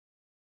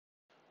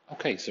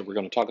Okay, so we're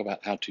going to talk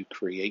about how to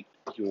create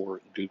your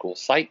Google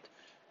site.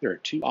 There are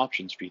two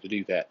options for you to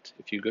do that.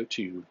 If you go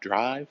to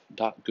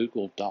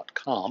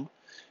drive.google.com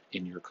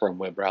in your Chrome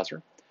web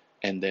browser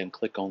and then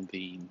click on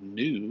the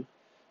New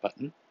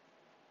button,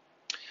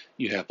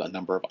 you have a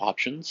number of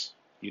options.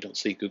 You don't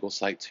see Google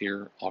Sites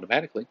here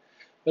automatically,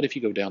 but if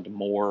you go down to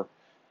More,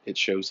 it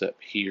shows up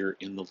here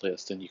in the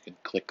list and you can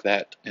click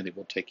that and it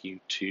will take you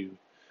to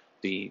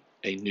a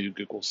new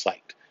Google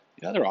site.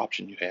 The other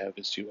option you have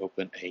is to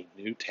open a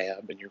new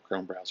tab in your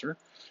Chrome browser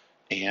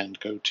and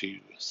go to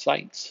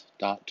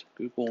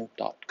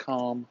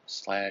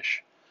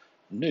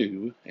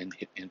sites.google.com/new and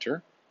hit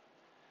enter.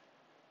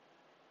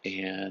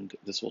 And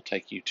this will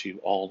take you to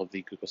all of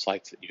the Google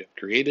sites that you have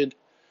created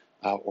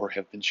or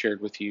have been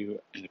shared with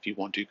you. And if you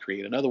want to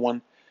create another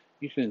one,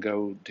 you can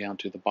go down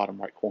to the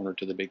bottom right corner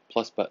to the big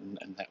plus button,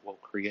 and that will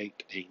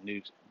create a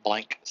new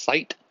blank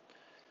site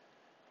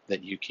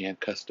that you can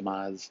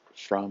customize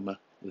from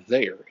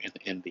there. And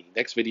in the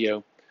next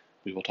video,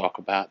 we will talk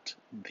about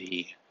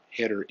the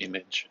header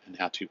image and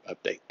how to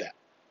update that.